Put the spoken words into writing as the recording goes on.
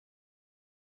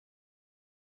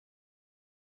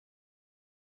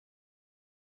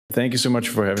Thank you so much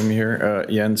for having me here,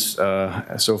 Jens.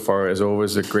 So far, as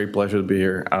always, a great pleasure to be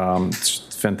here. It's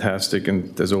fantastic,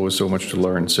 and there's always so much to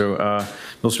learn. So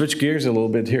we'll switch gears a little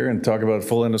bit here and talk about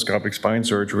full endoscopic spine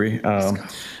surgery.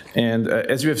 And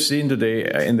as you have seen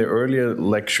today in the earlier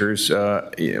lectures,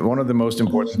 one of the most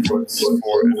important things for a physician.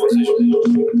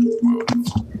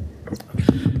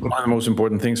 One of the most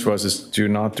important things for us is to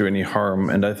not do any harm.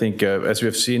 And I think, as we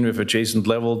have seen with adjacent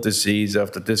level disease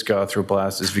after disc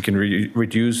arthroplasties, we can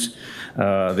reduce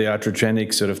the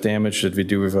iatrogenic sort of damage that we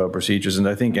do with our procedures. And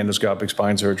I think endoscopic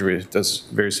spine surgery does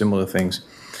very similar things.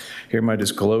 Here are my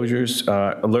disclosures.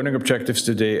 Learning objectives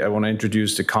today, I want to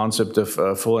introduce the concept of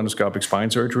full endoscopic spine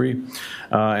surgery.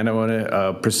 And I want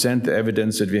to present the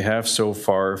evidence that we have so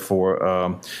far for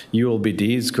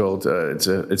ULBD. It's called,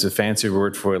 it's a fancy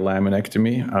word for a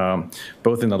laminectomy,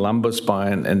 both in the lumbar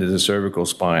spine and in the cervical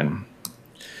spine.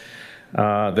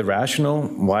 The rationale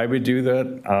why we do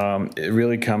that, it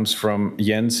really comes from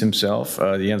Jens himself.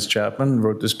 Jens Chapman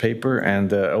wrote this paper,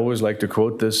 and I always like to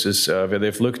quote this, is where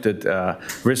they've looked at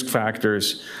risk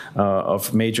factors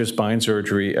of major spine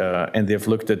surgery, and they've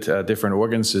looked at different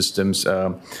organ systems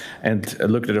and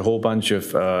looked at a whole bunch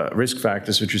of risk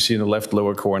factors, which you see in the left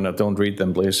lower corner. Don't read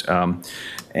them, please.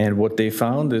 And what they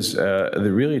found is there are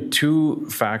really two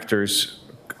factors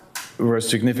were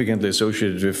significantly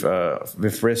associated with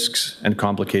risks and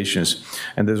complications.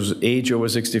 And this was age over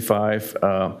 65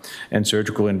 and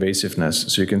surgical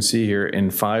invasiveness. So you can see here in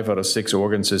 5 out of 6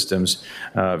 organ systems,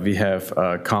 we have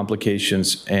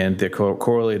complications, and they're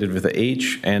correlated with the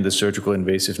age and the surgical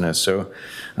invasiveness. So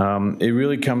it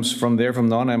really comes from there, from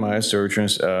non-MIS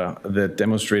surgeons that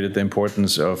demonstrated the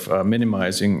importance of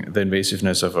minimizing the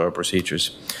invasiveness of our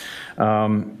procedures.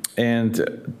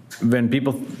 And when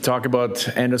people talk about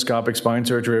endoscopic spine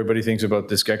surgery, everybody thinks about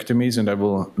discectomies, and I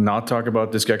will not talk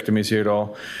about discectomies here at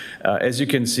all. As you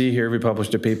can see here, we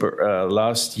published a paper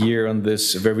last year on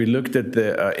this, where we looked at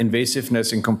the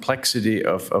invasiveness and complexity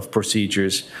of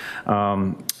procedures,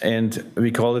 and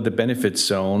we call it the benefit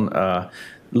zone.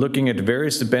 Looking at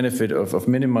various the benefit of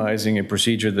minimizing a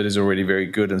procedure that is already very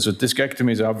good. And so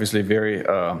discectomy is obviously very,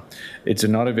 it's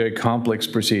not a very complex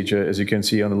procedure, as you can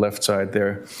see on the left side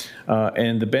there.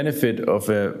 And the benefit of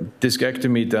a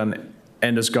discectomy done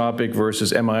endoscopic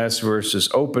versus MIS versus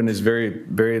open is very,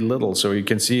 very little. So you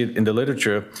can see it in the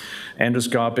literature.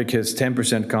 Endoscopic has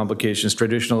 10% complications.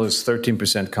 Traditional is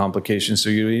 13% complications. So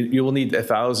you will need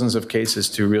thousands of cases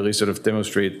to really sort of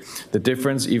demonstrate the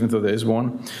difference, even though there is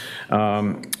one.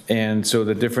 And so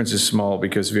the difference is small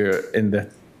because we're in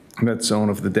that zone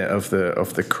of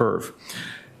the curve.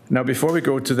 Now, before we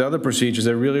go to the other procedures,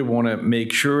 I really want to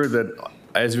make sure that,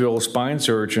 as we're all spine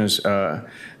surgeons,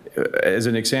 as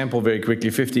an example, very quickly,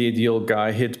 58-year-old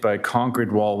guy hit by a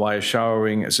concrete wall while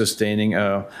showering, sustaining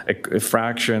a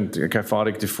fractured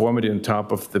kyphotic deformity on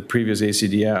top of the previous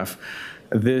ACDF.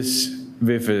 This,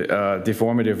 with a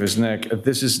deformity of his neck,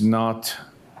 this is not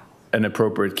an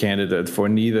appropriate candidate for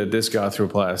neither disc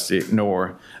arthroplasty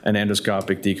nor an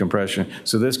endoscopic decompression.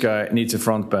 So this guy needs a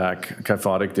front-back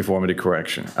kyphotic deformity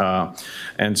correction.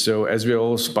 And so, as we're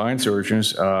all spine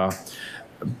surgeons,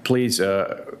 please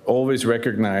always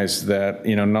recognize that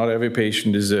not every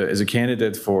patient is a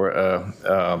candidate for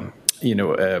a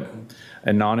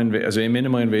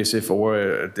minimal invasive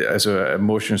or as a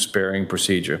motion sparing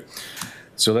procedure.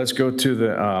 So let's go to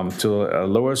the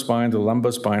lower spine, the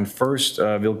lumbar spine first.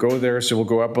 We'll go there. So we'll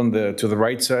go up to the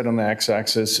right side on the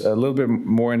x-axis, a little bit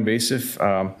more invasive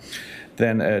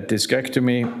than a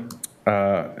discectomy.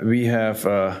 We have,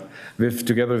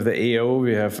 together with the AO,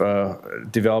 we have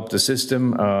developed a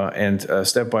system and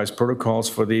stepwise protocols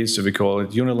for these. So we call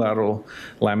it unilateral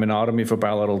laminotomy for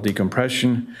bilateral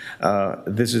decompression.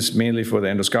 This is mainly for the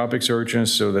endoscopic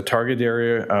surgeons. So the target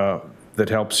area that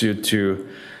helps you to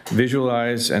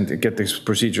visualize and get this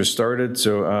procedure started.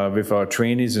 So with our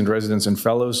trainees and residents and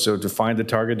fellows, so to find the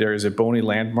target area is a bony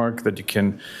landmark that you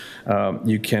can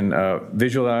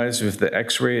visualize with the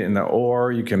X-ray and the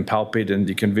OR. You can palpate and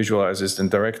you can visualize this then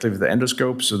directly with the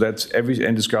endoscope. So that's every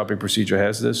endoscopic procedure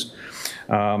has this.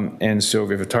 And so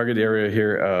we have a target area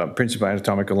here, principal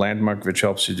anatomical landmark, which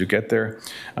helps you to get there.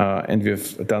 And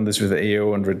we've done this with the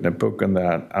AO and written a book on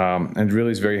that. And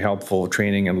really is very helpful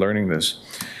training and learning this.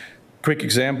 Quick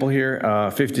example here,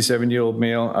 57-year-old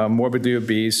male, morbidly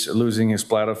obese, losing his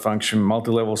bladder function,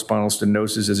 multi-level spinal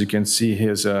stenosis. As you can see,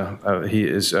 there's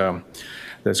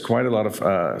quite a lot of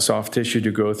soft tissue to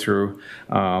go through.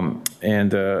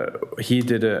 We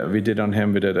did on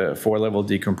him, we did a 4-level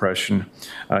decompression.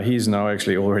 He's now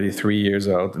actually already 3 years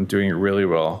out and doing really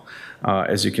well.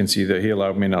 As you can see, that he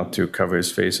allowed me not to cover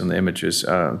his face on the images,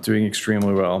 doing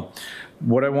extremely well.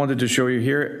 What I wanted to show you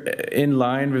here, in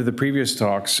line with the previous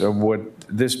talks, what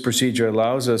this procedure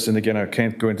allows us, and again, I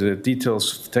can't go into the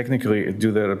details technically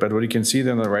do that, but what you can see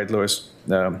there on the right lower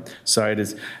side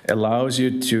is allows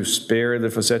you to spare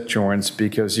the facet joints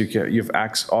because you have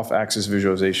off-axis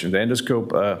visualization. The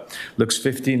endoscope looks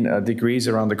 15 degrees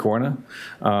around the corner,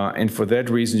 and for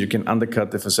that reason, you can undercut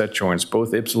the facet joints,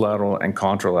 both ipsilateral and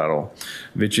contralateral,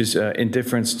 which is in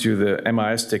difference to the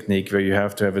MIS technique where you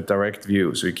have to have a direct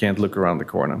view, so you can't look around the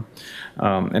corner.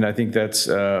 And I think that's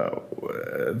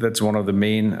one of the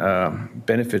main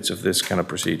benefits of this kind of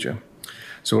procedure.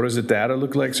 So what does the data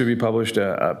look like? So we published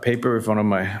a paper with one of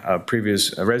my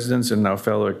previous residents and now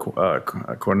fellow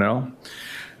at Cornell.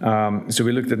 So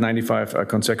we looked at 95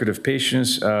 consecutive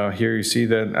patients. Here you see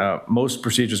that most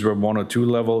procedures were 1 or 2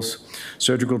 levels.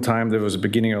 Surgical time, there was a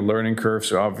beginning of learning curve,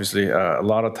 so obviously a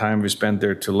lot of time we spent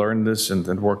there to learn this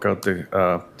and work out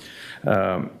the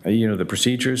the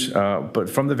procedures. But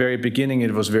from the very beginning,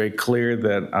 it was very clear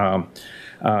that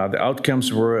the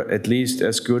outcomes were at least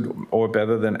as good or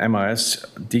better than MIS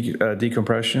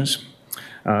decompressions.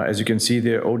 As you can see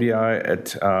there, ODI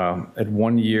at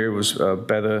 1 year was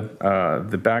better.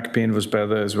 The back pain was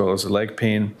better as well as the leg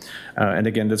pain. And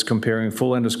again, that's comparing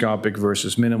full endoscopic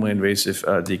versus minimally invasive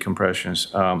decompressions.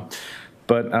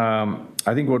 But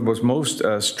I think what was most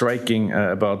striking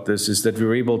about this is that we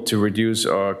were able to reduce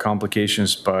our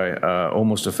complications by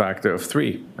almost a factor of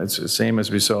 3. It's the same as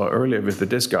we saw earlier with the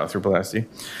disc arthroplasty,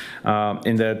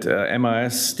 in that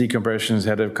MIS decompressions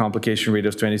had a complication rate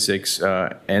of 26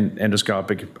 and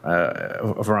endoscopic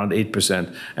of around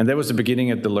 8%. And that was the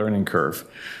beginning of the learning curve.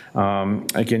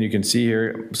 Again, you can see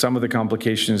here some of the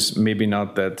complications maybe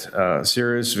not that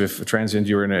serious with transient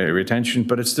urinary retention,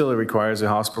 but it still requires a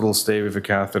hospital stay with a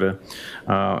catheter,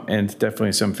 and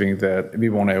definitely something that we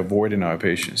want to avoid in our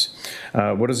patients.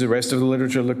 What does the rest of the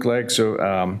literature look like? So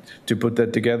to put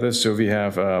that together, so we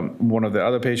have one of the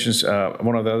other patients,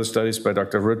 one of the other studies by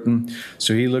Dr. Rutten.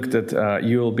 So he looked at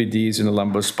ULBDs in the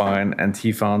lumbar spine, and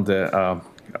he found the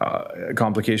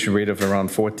complication rate of around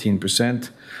 14%.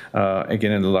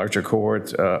 Again, in the larger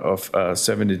cohort of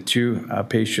 72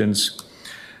 patients.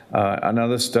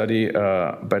 Another study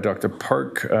by Dr.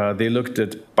 Park, they looked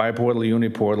at biportal,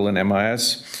 uniportal, and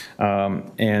MIS,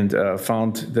 and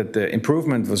found that the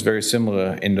improvement was very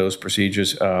similar in those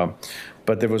procedures,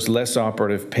 but there was less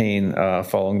operative pain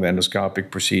following the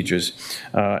endoscopic procedures.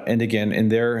 And again, in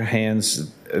their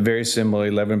hands, very similar,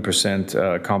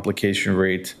 11% complication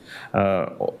rate.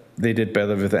 They did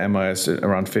better with the MIS at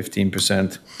around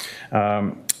 15%.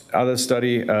 Other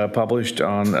study published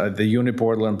on the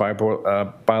uniportal and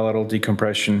bilateral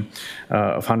decompression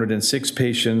of 106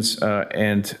 patients,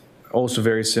 and also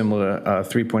very similar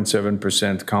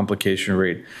 3.7% complication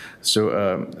rate.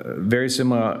 So very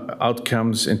similar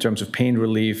outcomes in terms of pain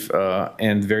relief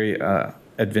and very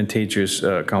advantageous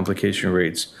complication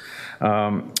rates.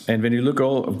 And when you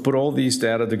put all these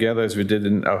data together, as we did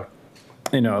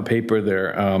in a paper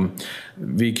there,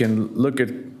 we can look at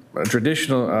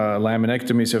traditional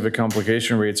laminectomies have a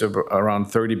complication rates of around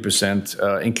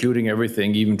 30%, including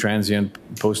everything, even transient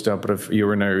postoperative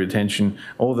urinary retention,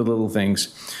 all the little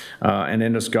things, and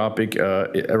endoscopic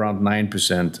around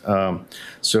 9%.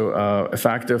 So a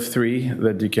factor of 3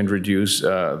 that you can reduce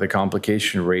the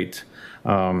complication rate.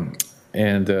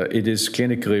 And it is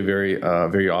clinically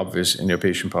very obvious in your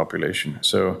patient population.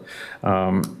 So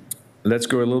let's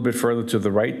go a little bit further to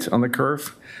the right on the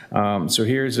curve. So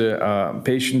here's a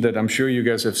patient that I'm sure you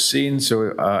guys have seen.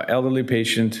 So elderly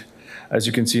patient, as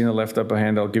you can see in the left upper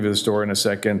hand, I'll give you the story in a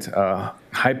second,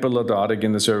 hyperlordotic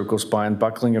in the cervical spine,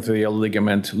 buckling of the L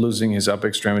ligament, losing his upper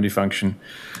extremity function.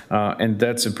 And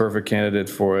that's a perfect candidate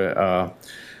for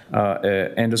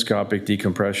endoscopic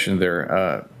decompression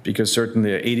there, because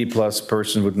certainly an 80-plus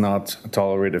person would not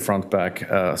tolerate a front-back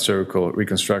cervical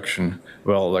reconstruction,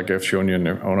 well, like I've shown you in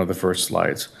one of the first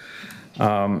slides.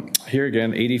 Here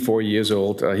again, 84 years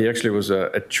old. He actually was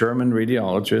a German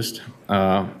radiologist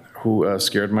who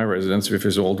scared my residents with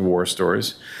his old war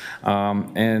stories,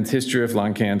 and history of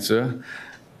lung cancer,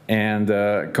 and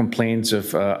complaints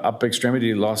of upper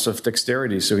extremity loss of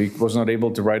dexterity. So he was not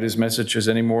able to write his messages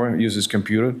anymore, use his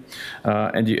computer.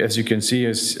 And as you can see,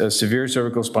 his severe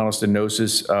cervical spinal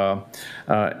stenosis,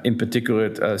 in particular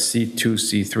at C2,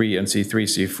 C3, and C3,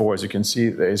 C4. As you can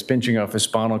see, he's pinching off his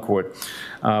spinal cord.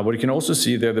 What you can also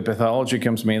see there, the pathology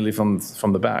comes mainly from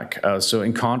the back. So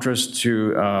in contrast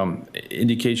to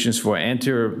indications for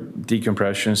anterior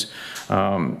decompressions,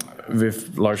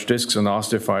 with large discs and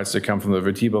osteophytes that come from the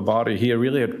vertebral body, here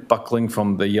really had buckling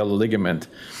from the yellow ligament.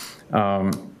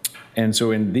 And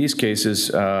so in these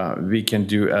cases, we can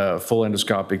do full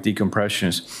endoscopic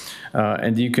decompressions.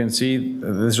 And you can see,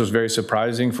 this was very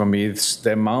surprising for me, it's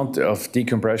the amount of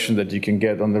decompression that you can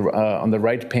get. On the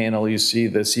right panel, you see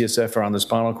the CSF around the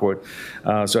spinal cord.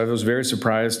 So I was very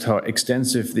surprised how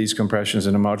extensive these compressions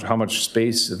and how much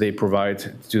space they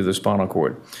provide to the spinal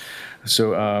cord.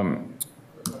 So,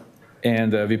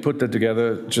 we put that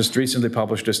together, just recently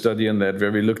published a study on that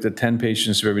where we looked at 10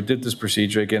 patients where we did this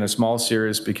procedure, again, a small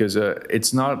series because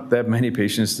it's not that many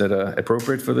patients that are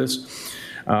appropriate for this.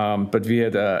 But we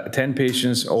had 10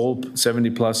 patients, all 70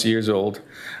 plus years old,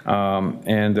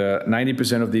 and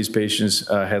 90% of these patients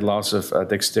had loss of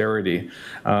dexterity,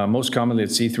 most commonly at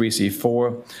C3,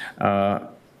 C4.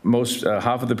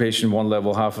 Half of the patient 1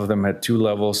 level, half of them had 2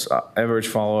 levels, average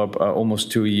follow-up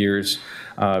almost 2 years.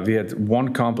 We had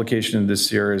one complication in this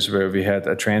series where we had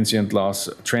a transient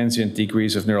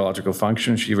decrease of neurological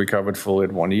function. She recovered fully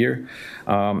at 1 year.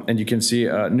 And you can see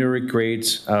neuric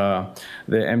grades, the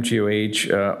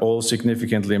MGOH, all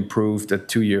significantly improved at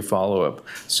 2-year follow-up.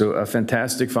 So a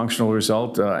fantastic functional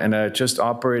result. And I just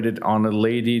operated on a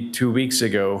lady 2 weeks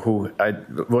ago who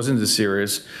was in the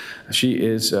series. She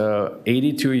is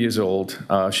 82 years old.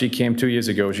 She came 2 years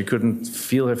ago. She couldn't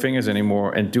feel her fingers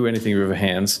anymore and do anything with her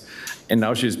hands. And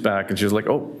now she's back, and she's like,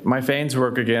 oh, my veins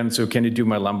work again, so can you do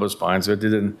my lumbar spine? So I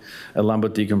did a lumbar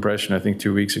decompression, I think,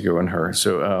 2 weeks ago on her.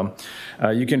 So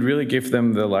you can really give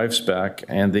them their lives back,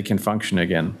 and they can function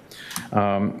again.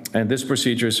 And this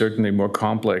procedure is certainly more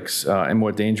complex and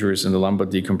more dangerous than the lumbar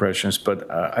decompressions,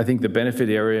 but I think the benefit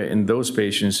area in those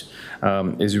patients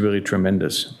is really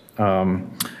tremendous.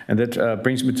 And that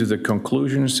brings me to the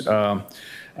conclusions.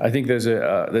 I think there's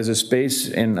a space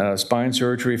in spine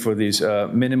surgery for these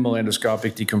minimal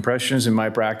endoscopic decompressions. In my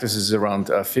practice, it's around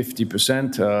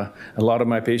 50%. A lot of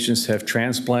my patients have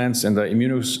transplants and are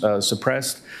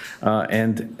immunosuppressed.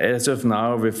 And as of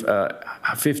now, with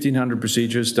 1,500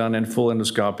 procedures done in full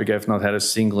endoscopic, I've not had a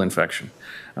single infection.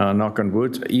 Knock on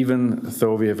wood, even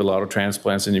though we have a lot of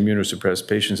transplants and immunosuppressed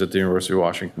patients at the University of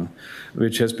Washington,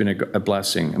 which has been a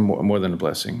blessing, more than a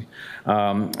blessing.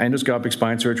 Endoscopic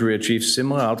spine surgery achieves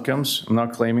similar outcomes. I'm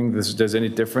not claiming there's any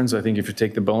difference. I think if you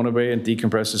take the bone away and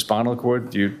decompress the spinal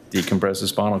cord, you decompress the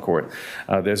spinal cord.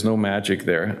 There's no magic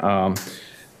there.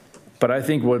 But I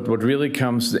think what really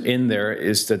comes in there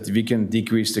is that we can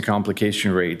decrease the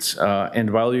complication rates. And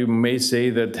while you may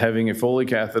say that having a Foley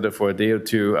catheter for a day or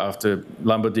two after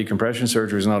lumbar decompression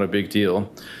surgery is not a big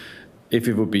deal, if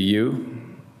it would be you,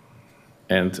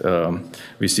 and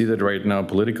we see that right now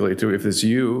politically too, if it's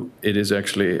you, it is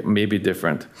actually maybe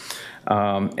different.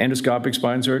 Endoscopic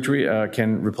spine surgery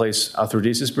can replace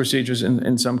arthrodesis procedures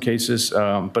in some cases,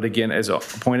 but again, as I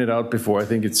pointed out before, I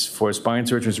think it's for spine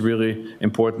surgeons really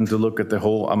important to look at the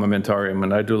whole armamentarium,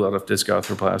 and I do a lot of disc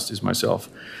arthroplasties myself.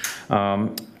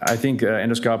 I think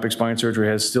endoscopic spine surgery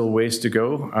has still ways to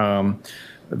go.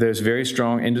 There's very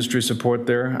strong industry support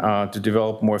there to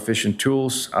develop more efficient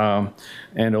tools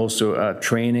and also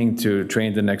training to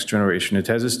train the next generation. It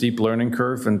has a steep learning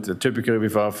curve, and typically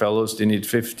with our fellows, they need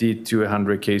 50 to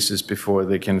 100 cases before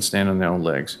they can stand on their own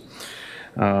legs.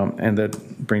 And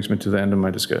that brings me to the end of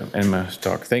my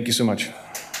talk. Thank you so much.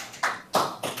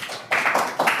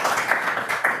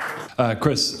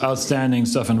 Chris, outstanding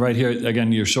stuff. And right here,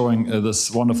 again, you're showing this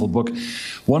wonderful book.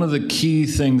 One of the key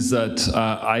things that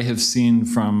I have seen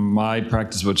from my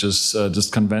practice, which is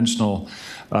just conventional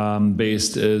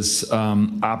based, is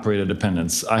operator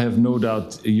dependence. I have no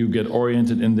doubt you get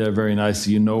oriented in there very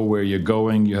nicely. You know where you're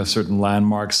going. You have certain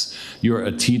landmarks. You're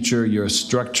a teacher. You're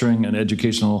structuring an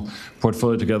educational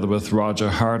portfolio together with Roger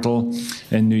Hartle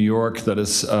in New York that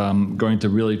is going to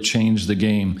really change the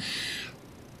game.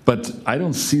 But I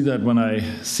don't see that when I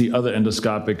see other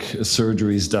endoscopic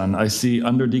surgeries done. I see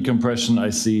under decompression, I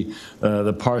see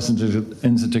the pars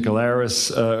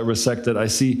interticularis resected. I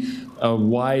see a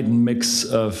wide mix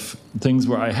of things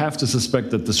where I have to suspect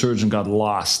that the surgeon got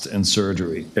lost in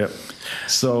surgery. Yep.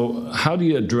 So how do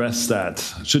you address that?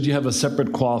 Should you have a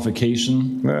separate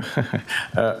qualification?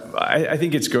 I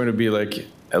think it's going to be like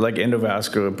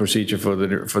endovascular procedure for the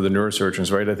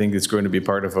neurosurgeons, right? I think it's going to be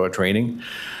part of our training.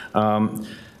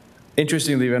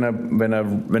 Interestingly, when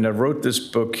I wrote this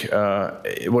book,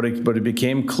 what it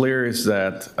became clear is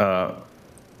that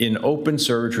in open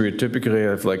surgery, you typically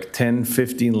have like 10,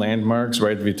 15 landmarks,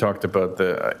 right? We talked about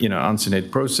the uncinate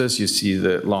process. You see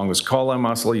the longest collar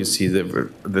muscle. You see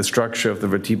the structure of the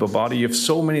vertebral body. You have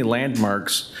so many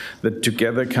landmarks that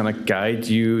together kind of guide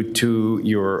you to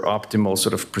your optimal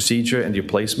sort of procedure and your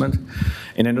placement.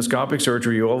 In endoscopic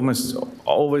surgery, you almost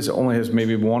always only have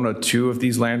maybe one or two of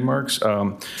these landmarks.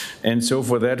 And so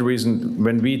for that reason,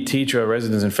 when we teach our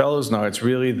residents and fellows now, it's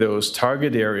really those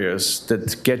target areas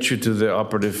that get you to the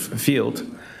operative field,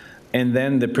 and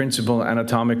then the principal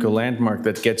anatomical landmark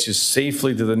that gets you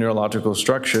safely to the neurological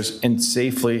structures and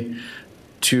safely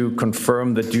to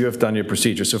confirm that you have done your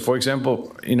procedure. So for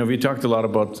example, we talked a lot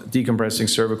about decompressing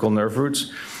cervical nerve roots,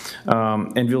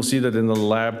 and we'll see that in the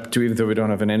lab too, even though we don't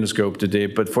have an endoscope today.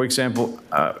 But for example,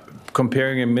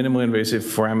 comparing a minimally invasive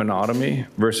foraminotomy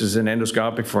versus an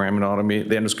endoscopic foraminotomy,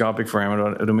 the endoscopic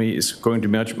foraminotomy is going to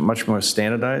be much more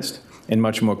standardized and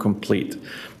much more complete,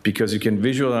 because you can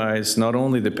visualize not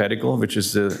only the pedicle, which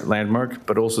is the landmark,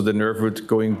 but also the nerve root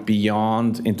going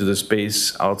beyond into the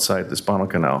space outside the spinal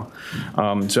canal.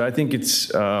 So I think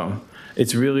it's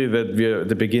really that we're at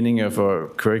the beginning of our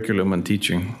curriculum and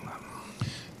teaching.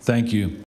 Thank you.